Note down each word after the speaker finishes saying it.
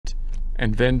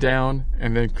and then down,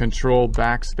 and then control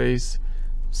backspace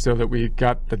so that we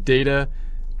got the data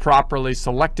properly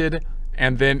selected,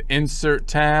 and then insert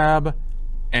tab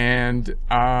and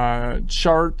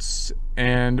charts,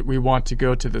 and we want to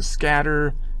go to the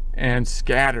scatter and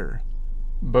scatter.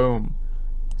 Boom.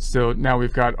 So now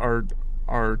we've got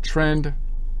our trend.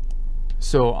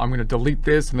 So I'm going to delete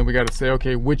this, and then we got to say,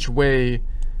 okay, which way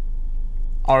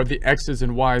are the X's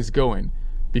and Y's going?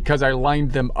 Because I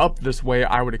lined them up this way,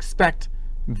 I would expect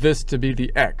this to be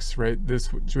the X, right?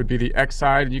 This would be the X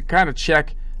side. And you kind of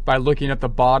check by looking at the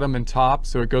bottom and top.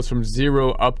 So it goes from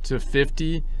 0 up to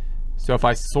 50. So if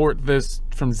I sort this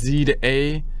from Z to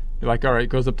A, you're like, all right, it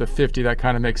goes up to 50. That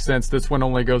kind of makes sense. This one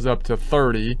only goes up to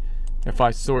 30. If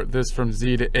I sort this from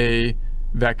Z to A,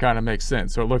 that kind of makes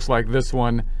sense. So it looks like this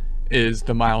one is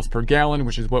the miles per gallon,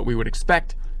 which is what we would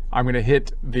expect. I'm going to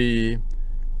hit the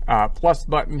plus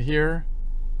button here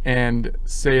and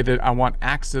say that I want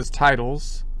axis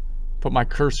titles. Put my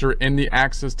cursor in the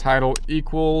axis title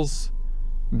equals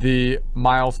the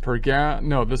miles per gallon.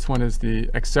 No, this one is the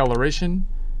acceleration.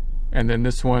 And then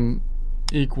this one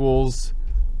equals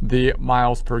the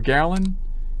miles per gallon.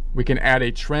 We can add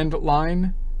a trend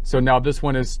line. So now this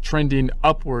one is trending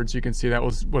upwards. You can see that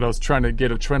was what I was trying to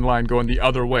get, a trend line going the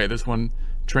other way. This one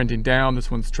trending down,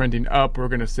 this one's trending up. We're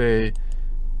going to say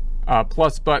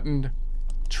plus button,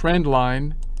 trend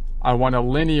line. I want a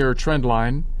linear trend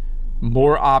line,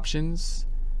 more options.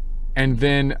 And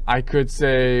then I could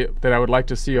say that I would like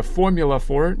to see a formula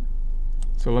for it.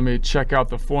 So let me check out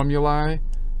the formulae.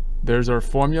 There's our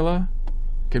formula.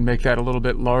 Can make that a little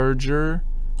bit larger.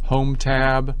 Home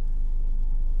tab.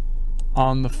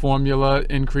 On the formula,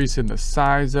 increase in the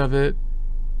size of it,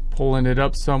 pulling it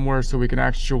up somewhere so we can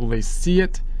actually see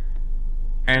it,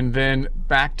 and then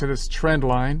back to this trend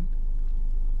line.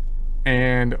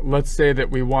 And let's say that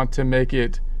we want to make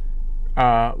it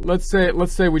let's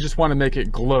say we just want to make it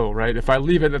glow, right? If I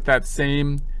leave it at that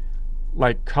same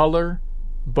like color,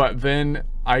 but then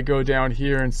I go down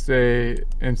here and say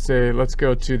let's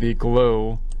go to the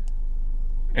glow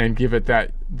and give it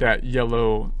that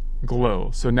yellow glow.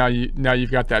 So now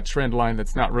you've got that trend line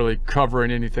that's not really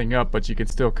covering anything up, but you can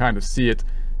still kind of see it.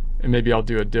 And maybe I'll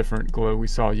do a different glow. We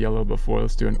saw yellow before.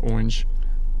 Let's do an orange.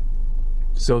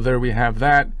 So there we have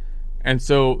that. And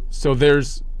so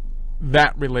there's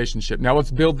that relationship. Now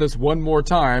let's build this one more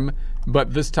time,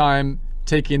 but this time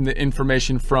taking the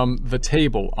information from the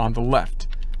table on the left.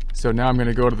 So now I'm going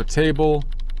to go to the table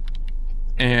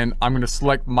and I'm going to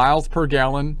select miles per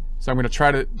gallon. So I'm going to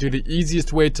try to do the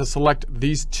easiest way to select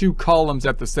these two columns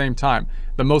at the same time.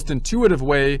 The most intuitive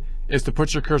way is to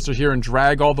put your cursor here and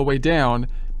drag all the way down,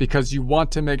 because you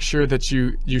want to make sure that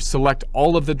you select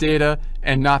all of the data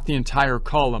and not the entire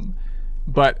column.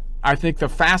 But I think the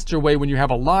faster way when you have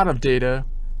a lot of data,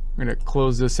 I'm going to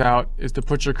close this out, is to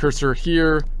put your cursor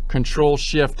here, Control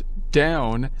Shift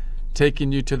down,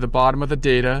 taking you to the bottom of the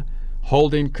data,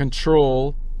 holding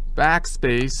Control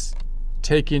Backspace,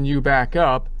 taking you back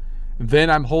up.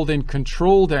 Then I'm holding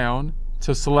Control down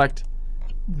to select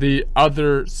the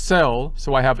other cell.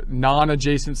 So I have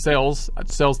non-adjacent cells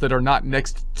that are not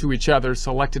next to each other,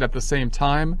 selected at the same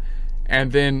time,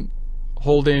 and then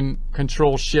holding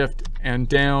Control Shift and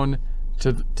down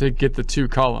to get the two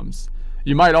columns.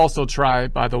 You might also try,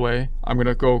 by the way, I'm going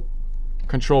to go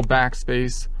Control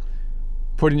Backspace,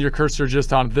 putting your cursor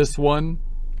just on this one,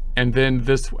 and then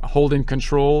this, holding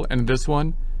Control and this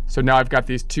one. So now I've got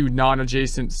these two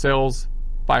non-adjacent cells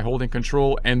by holding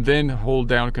Control, and then hold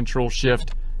down Control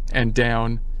Shift and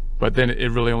down, but then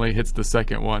it really only hits the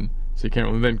second one. So you can't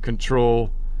really, then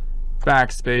Control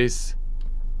Backspace.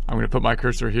 I'm going to put my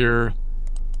cursor here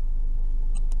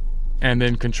and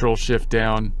then Control Shift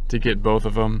down to get both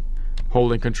of them,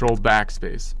 holding Control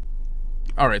Backspace.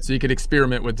 All right, so you could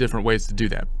experiment with different ways to do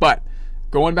that. But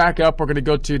going back up, we're going to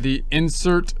go to the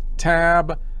Insert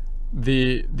tab,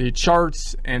 the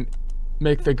charts, and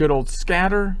make the good old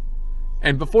scatter.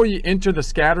 And before you enter the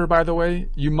scatter, by the way,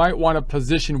 you might want to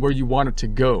position where you want it to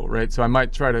go, right? So I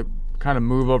might try to kind of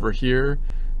move over here,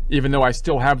 even though I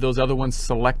still have those other ones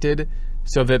selected,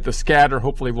 so that the scatter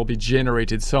hopefully will be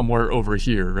generated somewhere over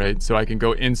here, right? So I can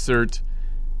go Insert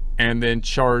and then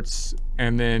Charts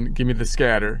and then give me the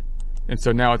scatter. And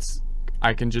so now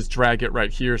I can just drag it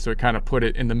right here, so it kind of put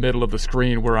it in the middle of the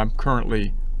screen where I'm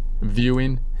currently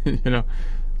viewing, you know,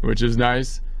 which is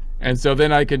nice. And so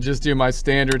then I can just do my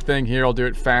standard thing here. I'll do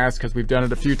it fast because we've done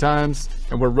it a few times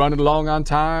and we're running along on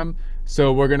time.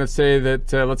 So we're going to say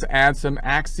that let's add some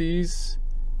axes.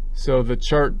 So the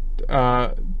chart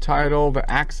title, the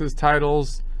axis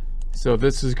titles. So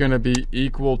this is going to be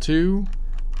equal to,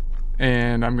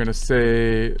 and I'm going to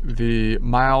say the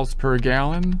miles per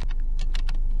gallon.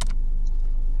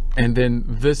 And then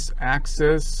this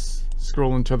axis,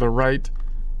 scrolling to the right,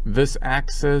 this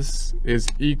axis is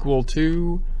equal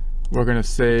to, we're going to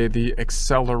say the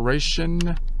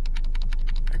acceleration,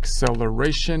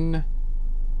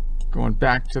 going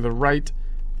back to the right.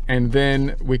 And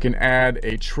then we can add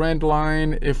a trend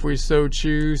line if we so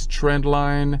choose. Trend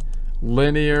line,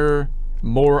 linear,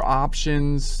 more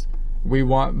options. We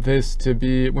want this to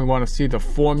be, we want to see the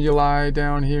formulae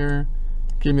down here.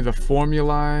 Give me the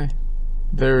formulae.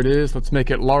 There it is. Let's make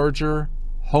it larger.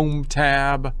 Home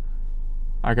tab.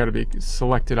 I got to be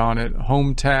selected on it.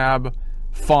 Home tab,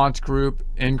 font group,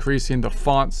 increasing the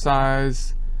font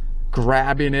size,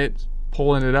 grabbing it,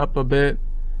 pulling it up a bit,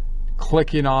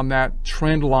 clicking on that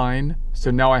trend line.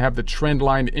 So now I have the trend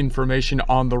line information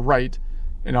on the right,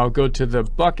 and I'll go to the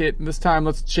bucket. And this time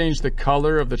let's change the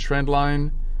color of the trend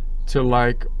line to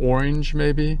like orange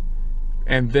maybe,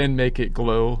 and then make it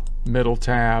glow. Middle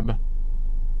tab,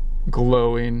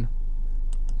 glowing.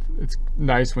 It's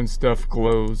nice when stuff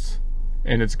glows,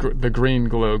 and it's the green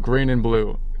glow, green and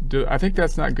blue. I think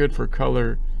that's not good for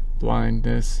color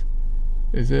blindness,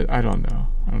 is it? I don't know.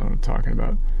 I don't know what I'm talking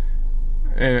about.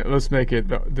 And let's make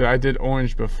it, I did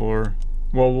orange before.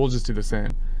 Well, we'll just do the same.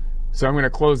 So I'm going to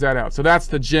close that out. So that's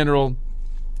the general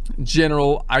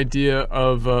idea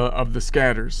of the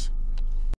scatters.